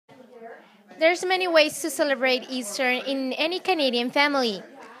There's many ways to celebrate Easter in any Canadian family,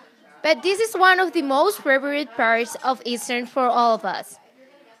 but this is one of the most favorite parts of Easter for all of us.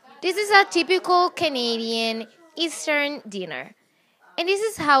 This is a typical Canadian Eastern dinner, and this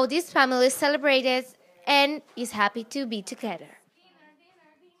is how this family celebrates and is happy to be together.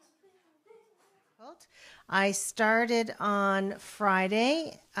 I started on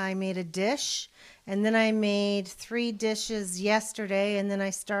Friday. I made a dish, and then I made three dishes yesterday, and then I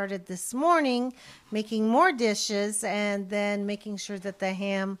started this morning making more dishes and then making sure that the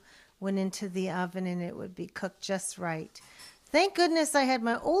ham went into the oven and it would be cooked just right. Thank goodness I had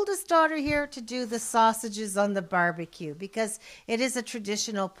my oldest daughter here to do the sausages on the barbecue because it is a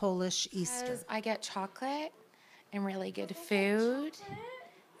traditional Polish Easter. Because I get chocolate and really good food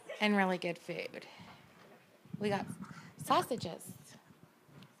and really good food. We got sausages.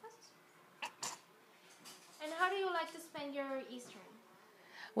 And how do you like to spend your Easter?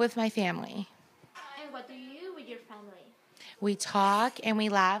 With my family. And what do you do with your family? We talk and we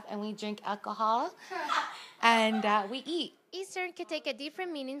laugh and we drink alcohol and we eat. Easter can take a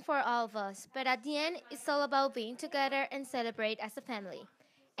different meaning for all of us, but at the end, it's all about being together and celebrate as a family.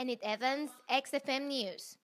 And it Evans, XFM News.